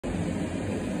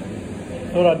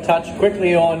Thought I'd touch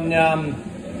quickly on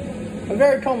a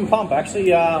very common pump, actually,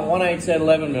 1/8Z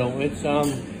 11mm.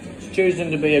 It's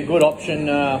choosing to be a good option,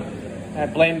 a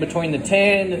blend between the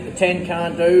 10 that the 10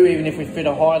 can't do, even if we fit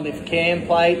a high lift cam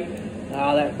plate,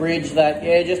 that bridge that,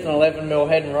 yeah, just an 11mm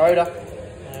head and rotor,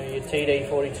 your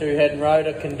TD42 head and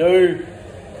rotor can do,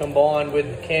 combined with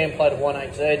the cam plate of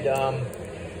 1/8Z.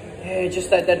 Yeah, just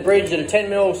that bridge that a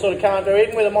 10mm sort of can't do,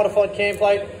 even with a modified cam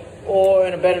plate, or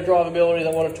in a better drivability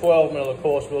than what a 12mm of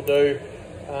course will do,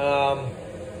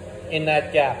 in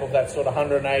that gap of that sort of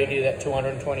 180 to that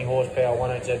 220 horsepower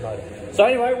 1/8Z motor. So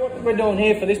anyway, what we're doing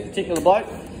here for this particular bloke,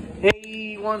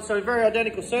 he wants a very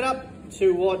identical setup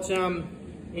to what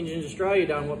Engines Australia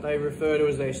done, what they refer to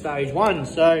as their stage 1.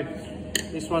 So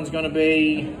this one's going to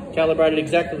be calibrated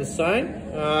exactly the same.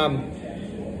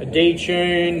 A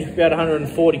detuned, about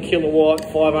 140 kilowatt,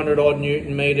 500 odd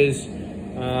Newton meters,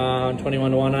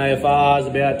 21 to 1 AFRs,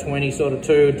 about 20 sort of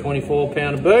 2 to 24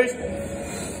 pound of boost.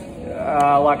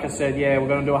 Like I said, yeah, we're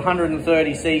going to do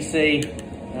 130cc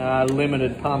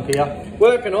limited pump here.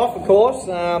 Working off, of course,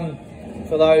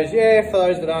 for those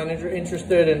that aren't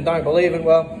interested and don't believe it,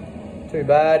 well, too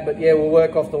bad. But yeah, we'll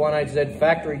work off the 1/8Z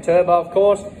factory turbo, of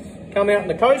course. Come out in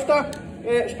the coaster.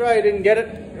 Yeah, Australia didn't get it.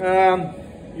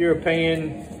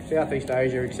 European, Southeast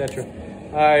Asia, etc.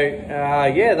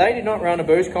 Yeah, they did not run a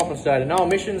boost compensator. No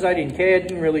emissions, they didn't care,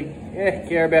 didn't really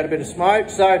care about a bit of smoke.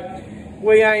 So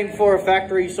we aim for a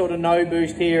factory sort of no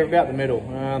boost here, about the middle.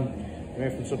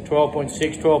 From sort of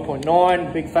 12.6,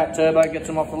 12.9, big fat turbo gets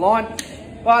them off the line.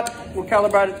 But we'll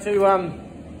calibrate it to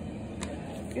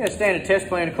standard test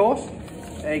plan, of course,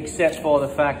 except for the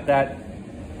fact that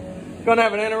it's going to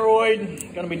have an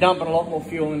aneroid, going to be dumping a lot more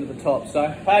fuel into the top. So,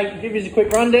 hey, give you a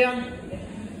quick rundown.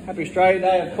 Happy Australia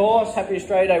Day, of course. Happy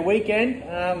Australia Day weekend.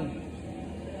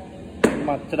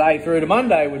 Today through to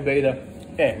Monday would be the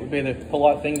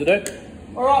polite thing to do.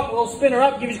 All right, we'll spin her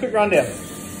up. Give you a quick rundown.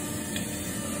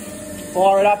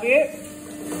 Fire it up here.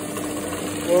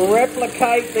 We'll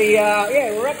replicate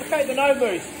the no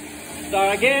boost. So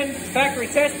again, factory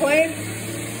test plan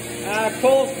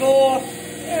calls for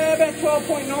about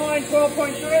 12.9,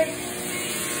 12.3.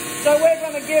 So we're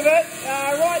going to give it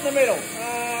right in the middle,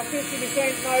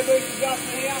 50% no boost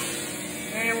adjustment here,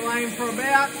 and we'll aim for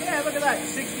about, look at that,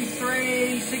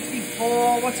 63,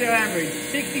 64, what's our average?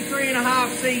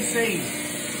 63.5 cc's.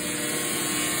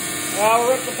 We'll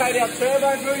replicate our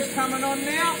turbo boost coming on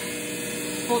now.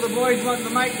 For the boys wanting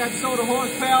to make that sort of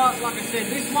horsepower, like I said,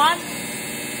 this one,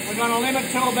 we're going to limit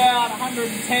to about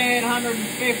 110,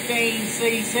 115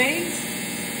 cc's,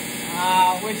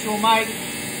 which will make,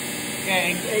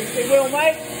 it will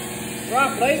make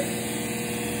roughly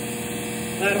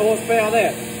that horsepower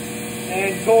there.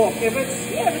 And torque, if it's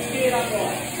geared up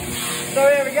right. So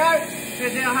there we go.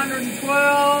 There's our 112.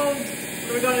 What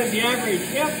have we got as the average?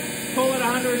 Yep. Call it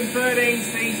 113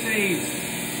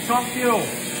 cc's. Top fuel.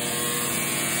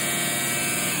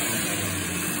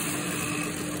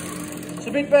 It's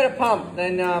a bit better pump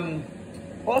than,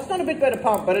 well, it's not a bit better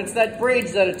pump, but it's that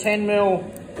bridge that a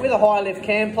 10mm with a high lift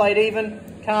cam plate even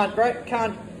can't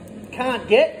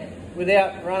get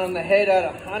without running the head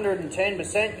at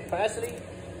 110% capacity.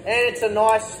 And it's a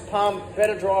nice pump,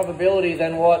 better drivability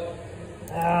than what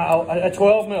a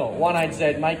 12mm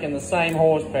 1/8Z making the same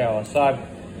horsepower. So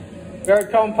very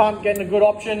common pump, getting a good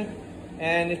option,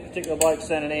 and this particular bloke's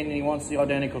sent it in and he wants the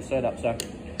identical setup. So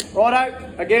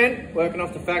righto, again, working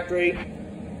off the factory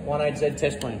 1/8Z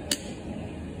test plan.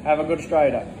 Have a good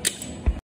Australia Day.